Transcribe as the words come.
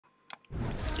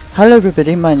Hello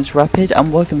everybody, my name is Rapid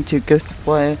and welcome to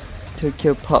Ghostwire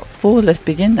Tokyo Part 4. Let's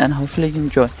begin and hopefully you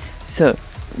enjoy. So,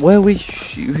 where we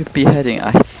should be heading,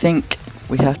 I think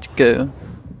we have to go.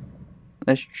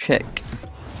 Let's check.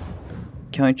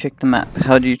 Can we check the map?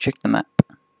 How do you check the map?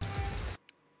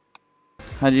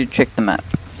 How do you check the map?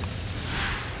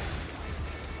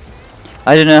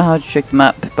 I don't know how to check the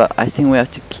map, but I think we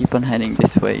have to keep on heading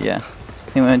this way, yeah. I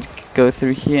think we have to go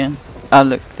through here. Ah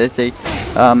look, there's a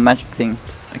magic thing.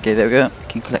 Okay, there we go. We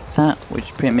can collect that, which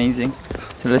is pretty amazing.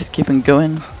 So let's keep on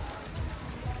going.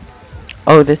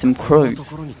 Oh, there's some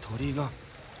crows.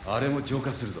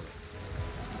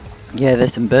 Yeah,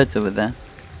 there's some birds over there.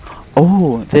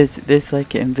 Oh, there's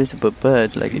like an invisible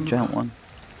bird, like a giant one.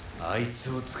 Ah,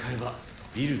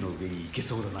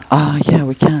 yeah,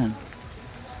 we can.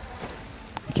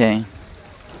 Okay.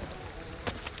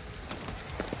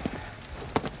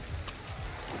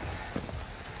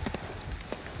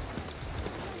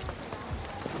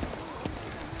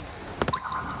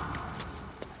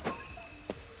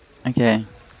 Okay.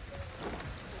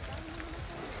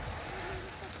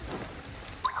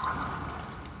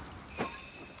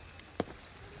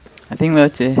 I think we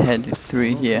have to head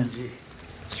through here.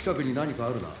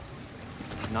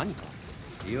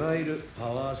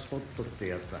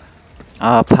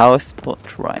 Ah, power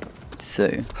spot, right. So.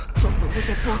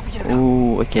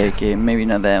 Ooh, okay, maybe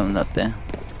not there, not there.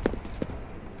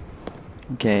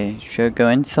 Okay, should I go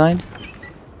inside?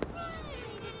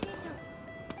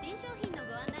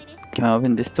 Can I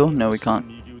open this door? No, we can't.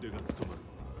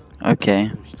 Okay.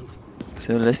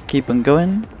 So let's keep on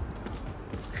going.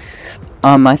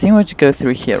 I think we have to go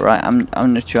through here, right?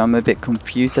 I'm not sure. I'm a bit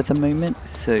confused at the moment.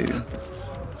 So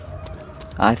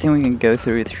I think we can go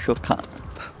through the shortcut.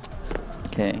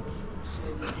 Okay.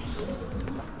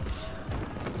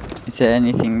 Is there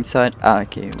anything inside? Ah,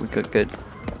 okay, we got good.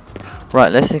 Right,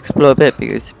 let's explore a bit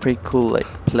because it's a pretty cool like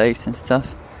place and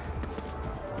stuff.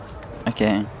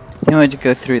 Okay. I think we had to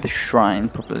go through the shrine,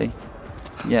 probably.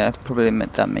 Yeah, probably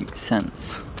that makes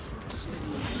sense.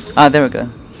 Ah, there we go.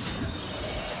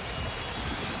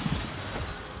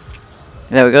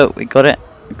 There we go, we got it.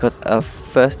 We got our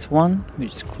first one,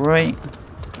 which is great.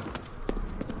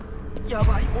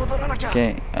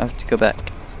 Okay, I have to go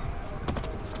back.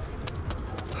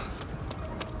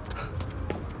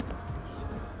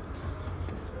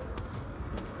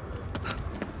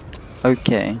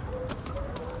 Okay.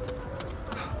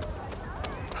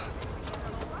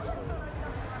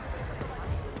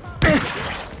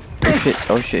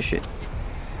 Oh shit.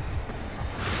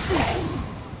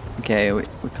 Okay, we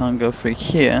can't go through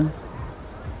here.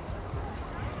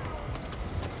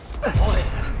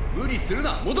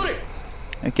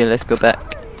 Okay, let's go back.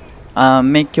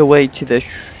 Make your way to the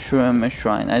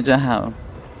shrine. I don't know how.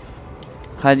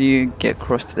 How do you get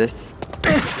across to this?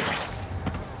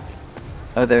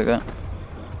 Oh, there we go. I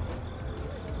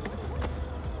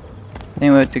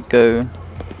think we have to go.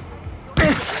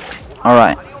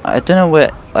 Alright. I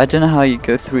don't know how you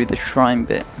go through the shrine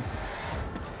bit.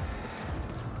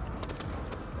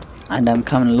 And I'm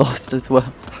kind of lost as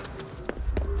well.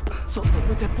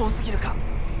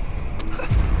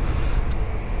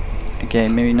 Okay,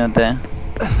 maybe not there.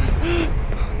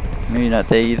 Maybe not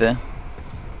there either.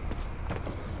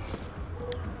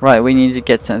 Right, we need to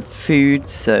get some food,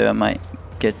 so I might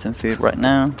get some food right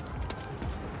now.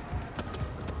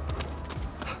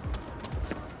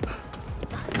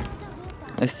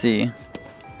 Let's see.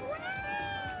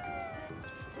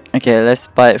 Okay, let's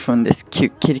buy it from this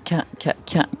cute kitty cat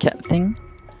thing.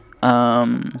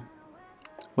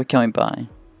 What can we buy?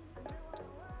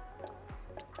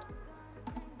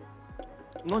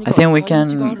 I think we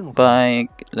can buy,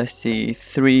 let's see,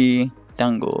 3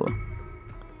 dango.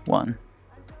 1.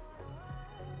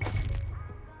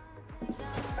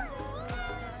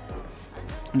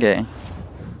 Okay.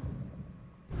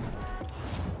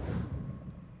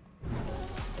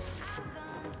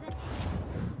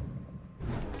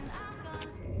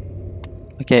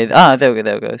 Okay, there we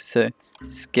go. So,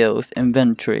 skills,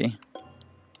 inventory.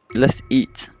 Let's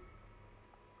eat.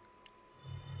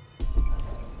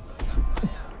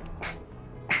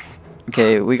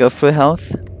 Okay, we got full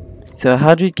health. So,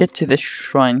 how do we get to this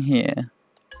shrine here?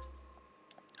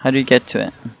 How do we get to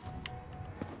it?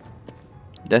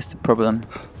 That's the problem.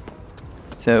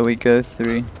 So, we go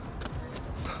through.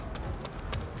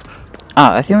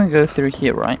 Ah, I think we go through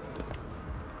here, right?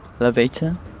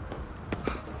 Elevator.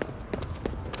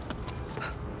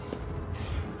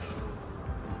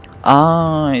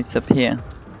 Ah, it's up here.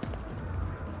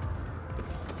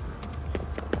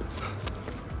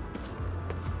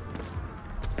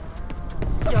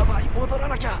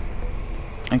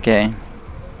 Okay.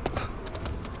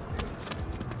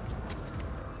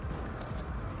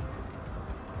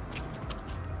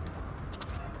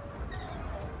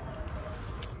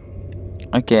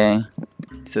 Okay.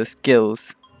 So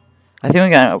skills. I think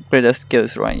we can upgrade our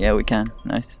skills, right? Yeah, we can.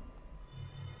 Nice.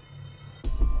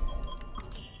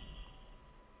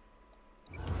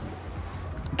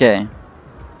 Okay.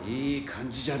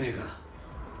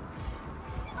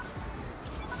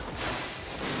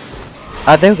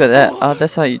 Ah, there we go. There. Ah,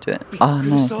 that's how you do it. Ah,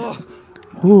 nice.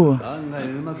 Ooh.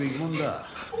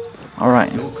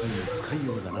 Alright.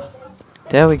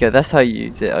 There we go. That's how you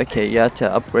use it. Okay, you have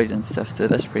to upgrade and stuff, so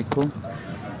that's pretty cool.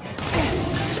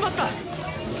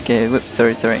 Okay, whoops,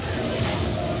 sorry.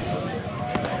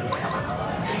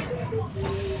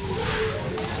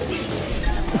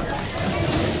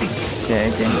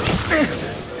 Okay.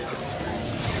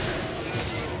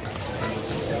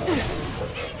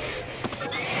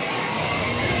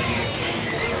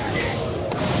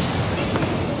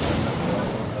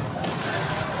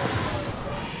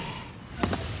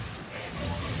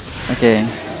 Okay.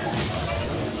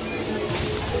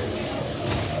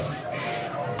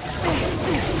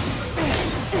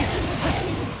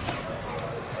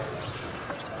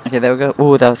 Okay, there we go.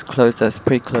 Oh, that was close. That was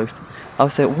pretty close. I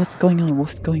was like, what's going on?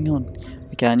 What's going on?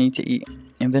 Okay, I need to eat.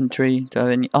 Inventory. Do I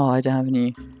have any? Oh, I don't have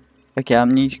any. Okay, I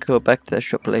need to go back to that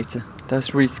shop later. That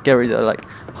was really scary though. Like,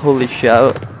 holy shit.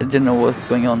 I didn't know what was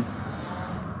going on.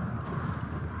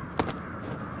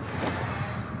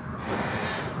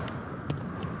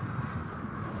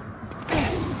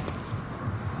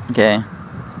 Okay.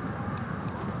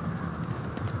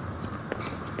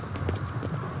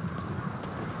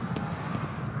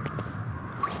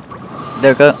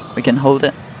 There we go. We can hold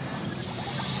it.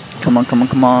 Come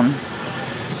on.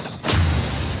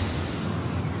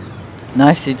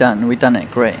 Nicely done. We done it.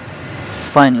 Great.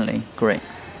 Finally. Great.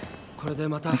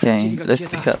 Okay, let's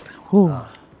pick up. Whew.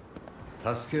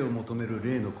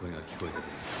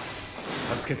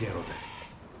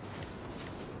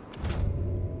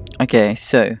 Okay,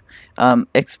 so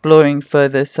exploring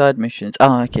further side missions.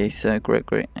 Oh, okay, so great.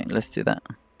 Let's do that.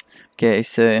 Okay,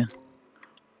 so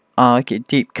okay,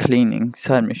 deep cleaning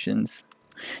side missions.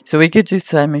 So we could do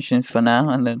side missions for now,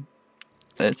 and then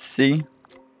let's see.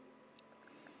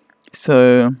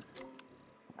 So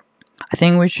I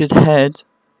think we should head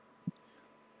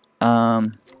our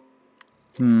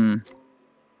main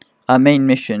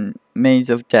mission, Maze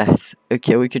of Death.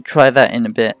 Okay, we could try that in a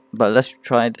bit, but let's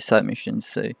try the side missions.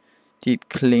 So deep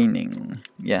cleaning.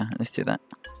 Yeah, let's do that.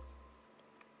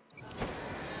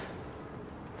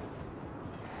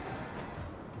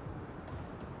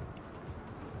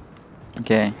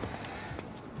 Okay.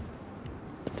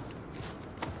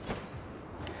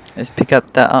 Let's pick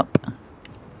up that up.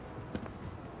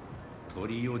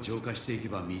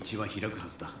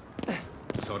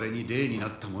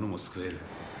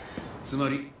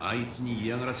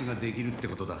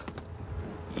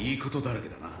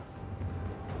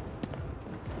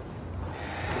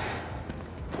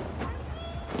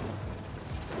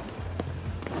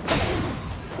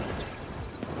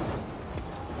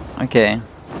 Okay.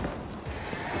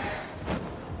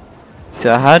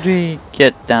 So how do we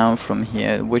get down from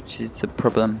here? Which is the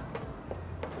problem?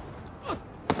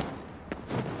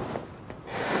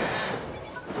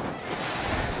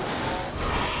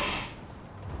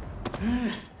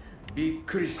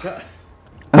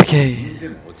 Okay.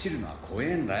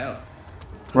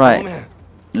 Right.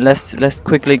 Let's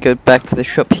quickly go back to the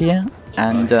shop here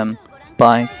and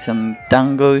buy some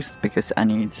dangos because I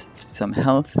need some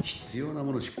health.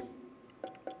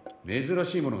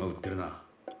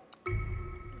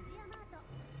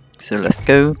 So let's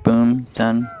go. Boom.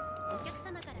 Done.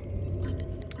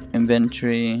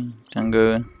 Inventory.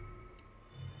 Dango.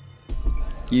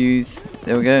 Use.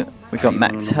 There we go. We got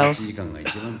max health.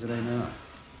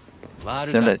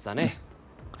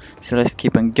 So let's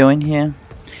keep on going here.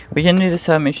 We can do the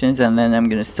side missions and then I'm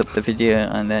gonna stop the video,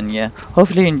 and then yeah,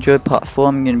 hopefully you enjoyed part 4.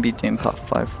 I'm gonna be doing part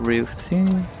 5 real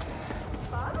soon.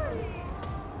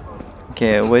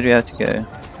 Okay, where do we have to go?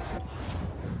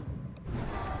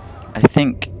 I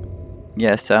think,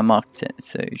 yes, I marked it,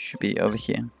 so it should be over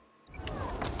here.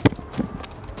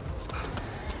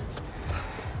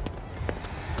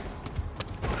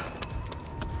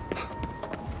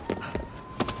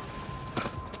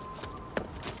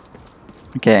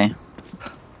 Okay,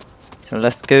 so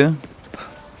let's go.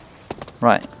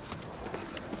 Right.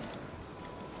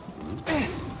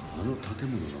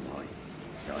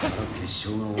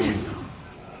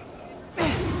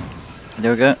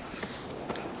 There we go.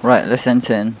 Right, let's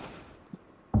enter in.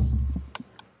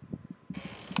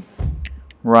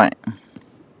 Right.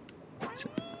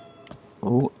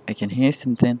 Oh, I can hear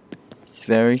something. It's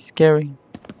very scary.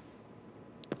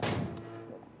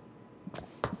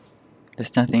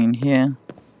 There's nothing in here.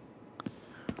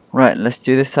 Right, let's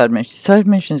do the side mission. Side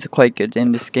missions are quite good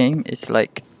in this game. It's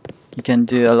like you can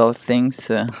do a lot of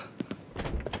things.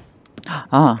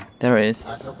 Ah, there it is.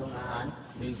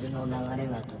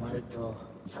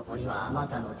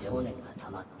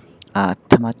 Ah,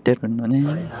 溜まってるのね。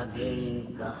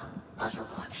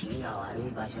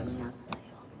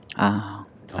Ah,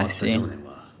 I see.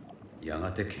 や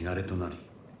がて汚れとなり、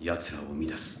奴らを生み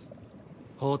出す。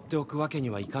放っておくわけに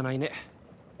はいかないね。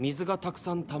水がたく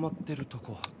さん溜まってると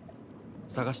こ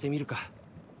探してみるか。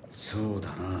そうだ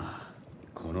な。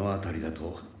この辺りだ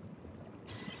と。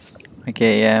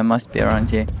Okay, yeah, it must be around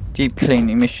here. Deep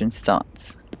cleaning mission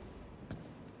starts.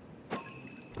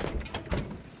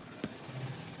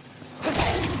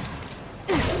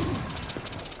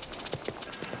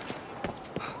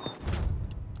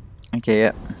 Okay,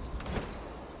 yep.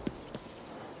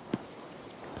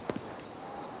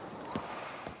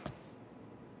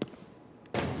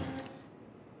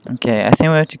 Okay, I think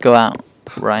we have to go out.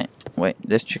 Right. Wait,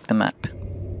 let's check the map.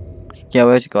 Yeah,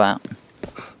 we have to go out.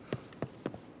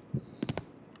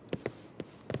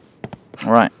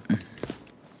 Right.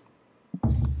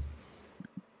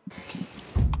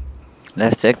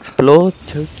 Let's explore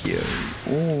Tokyo.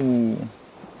 Ooh.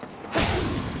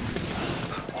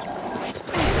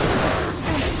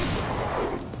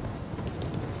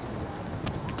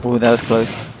 Oh, that was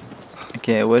close.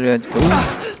 Okay, where do I go?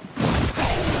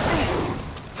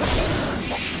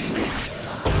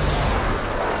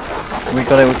 We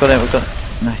got it.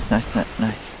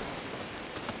 Nice.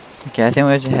 Okay, I think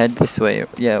we have to head this way.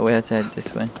 Yeah, we have to head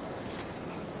this way.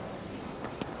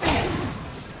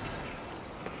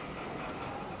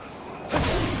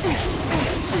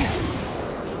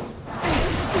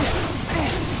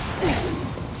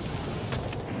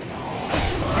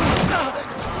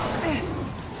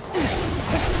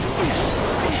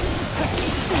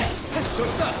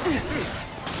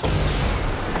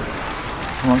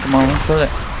 Come on, let's pull it.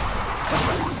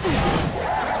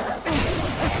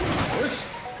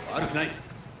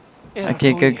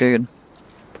 Okay, good.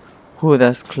 Ooh,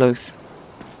 that's close.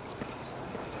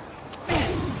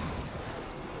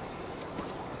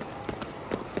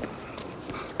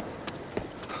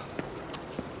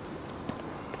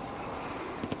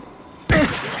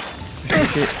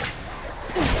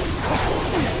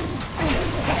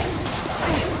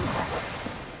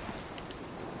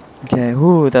 Okay,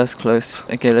 ooh, that was close.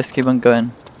 Okay, let's keep on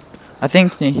going. I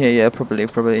think it's near here, yeah,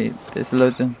 probably. There's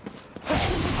loads of...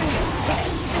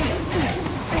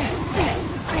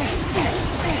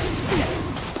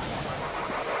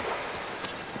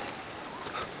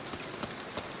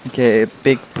 Okay,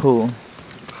 big pool.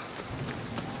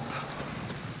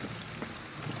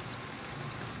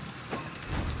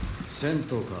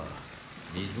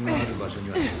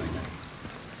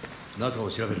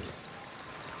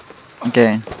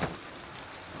 Okay.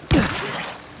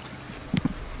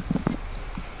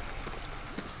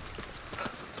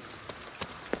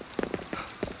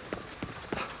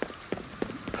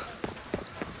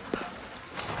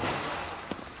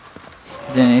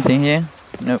 Is there anything here?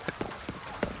 Nope.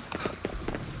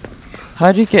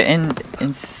 How do you get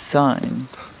inside?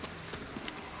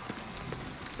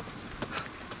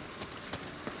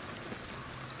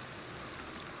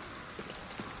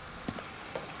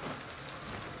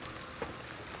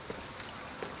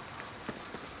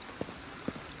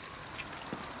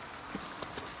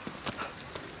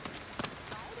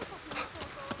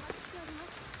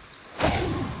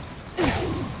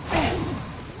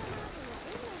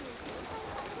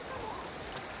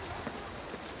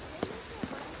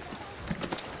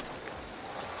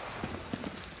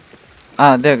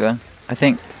 Ah, there we go. I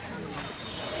think.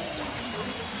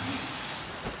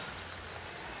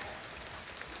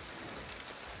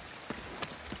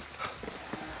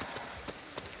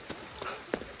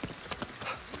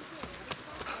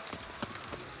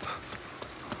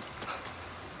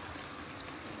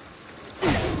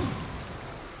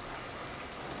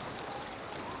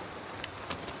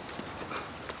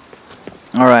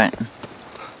 All right.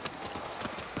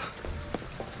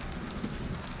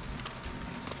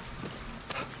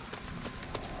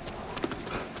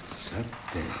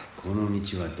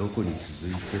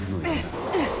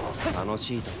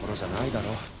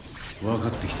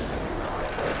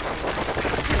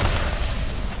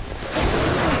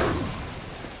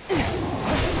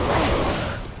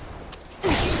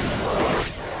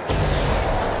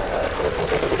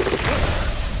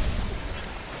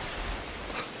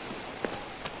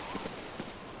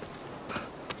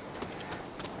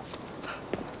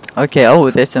 Okay, oh,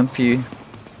 there's some few.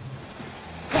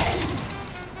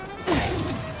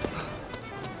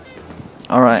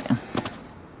 Alright.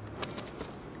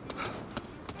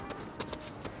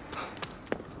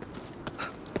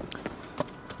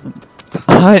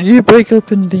 How do you break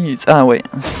open these? Ah, wait.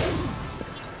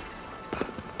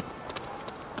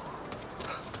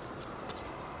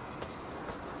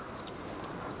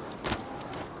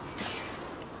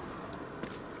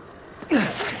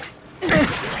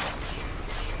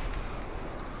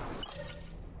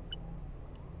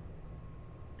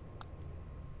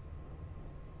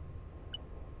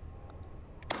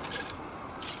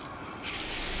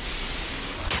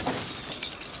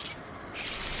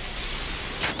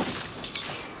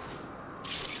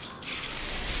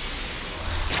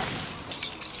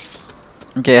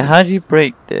 Okay, how do you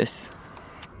break this?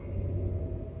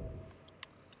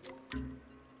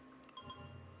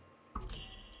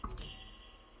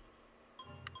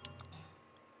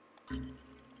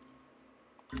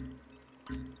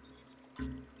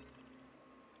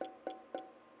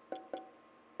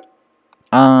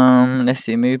 Let's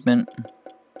see, movement.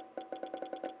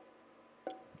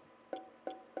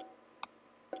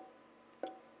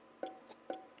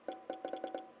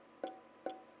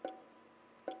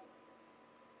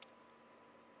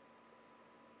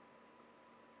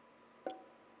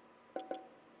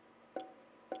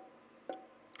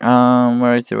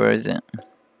 Where is it? Where is it?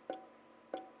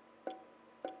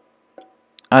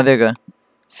 Ah, there you go.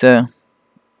 So.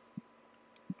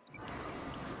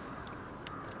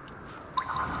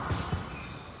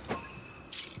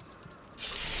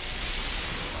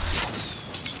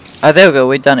 Ah, there we go.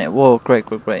 We done it. Whoa, great,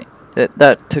 great, great.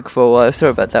 That took for a while.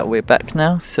 Sorry about that. We're back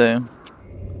now. So.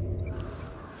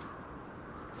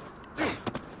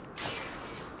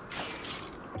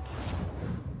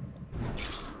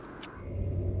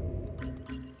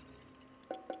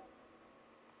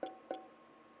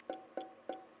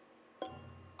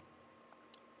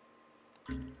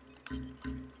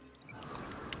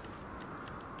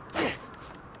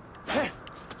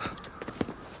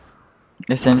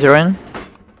 Let's enter in.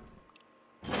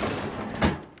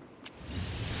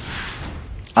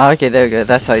 Ah, okay, there we go.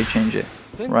 That's how you change it.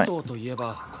 Right. そ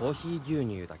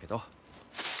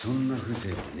んな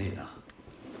風情はねえな。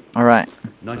 Alright.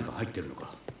 何か入ってるの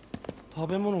か。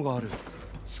食べ物がある。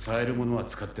使えるものは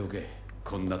使っておけ。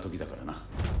こんな時だからな。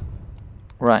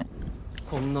Right.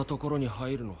 こんなところに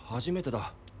入るの初めて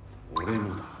だ。俺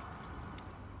もだ。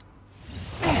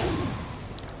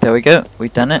 There we go. We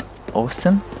done it.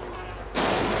 Awesome.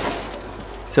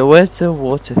 So where's the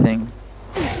water thing?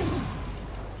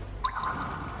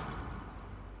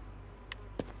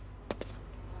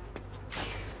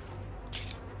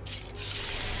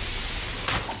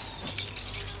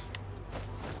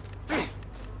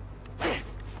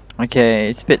 Okay,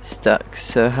 it's a bit stuck.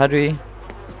 So how do we?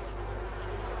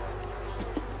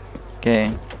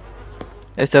 Okay.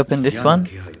 Let's open this one.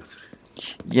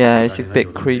 Yeah, it's a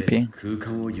bit creepy.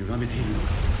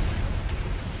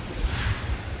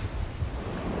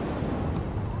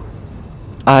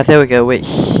 Ah, there we go. Wait,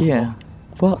 here.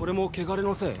 What?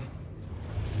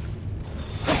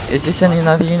 Is this in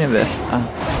another universe? Ah.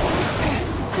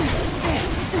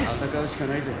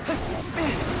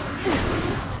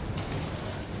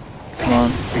 Come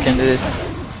on, we can do this.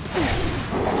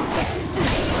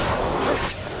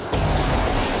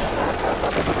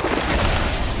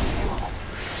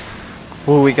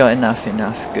 Oh, we got enough.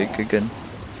 Good, good, good.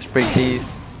 Let's break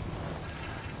these.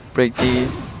 Break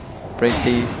these. Break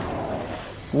these.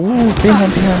 Ooh,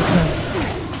 behind.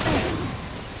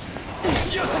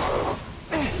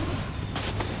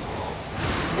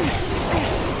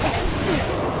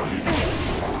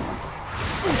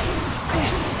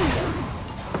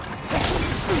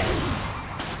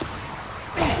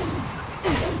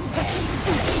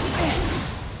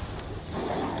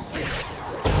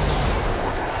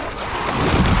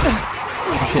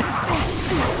 Shit.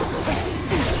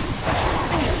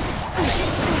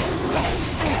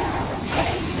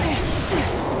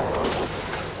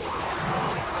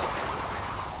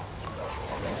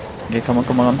 Okay, come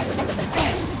on.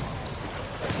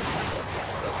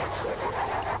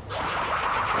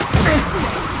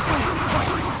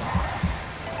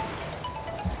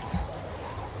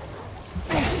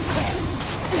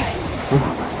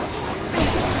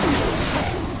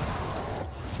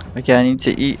 Okay, I need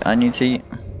to eat.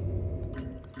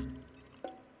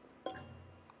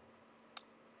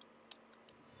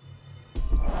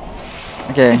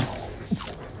 Okay.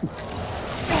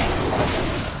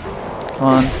 Come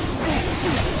on.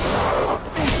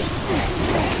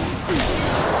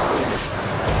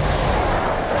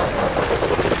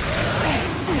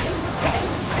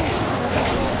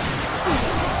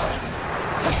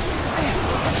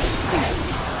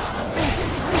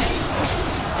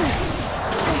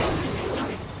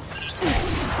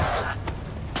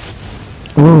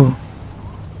 Ooh.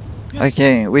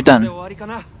 Okay, we're done.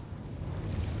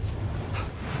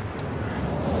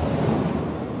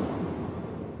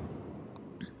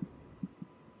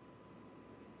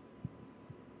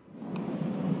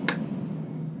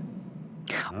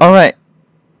 Alright.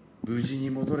 無事に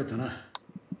戻れたな。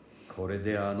これ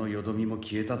であのよどみも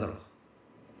消えただろう。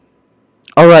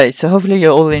Alright, so hopefully you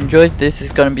all enjoyed. This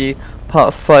is gonna be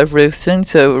part 5 real soon,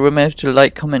 so remember to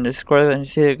like, comment, and subscribe, and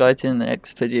see you guys in the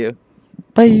next video.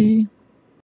 Bye!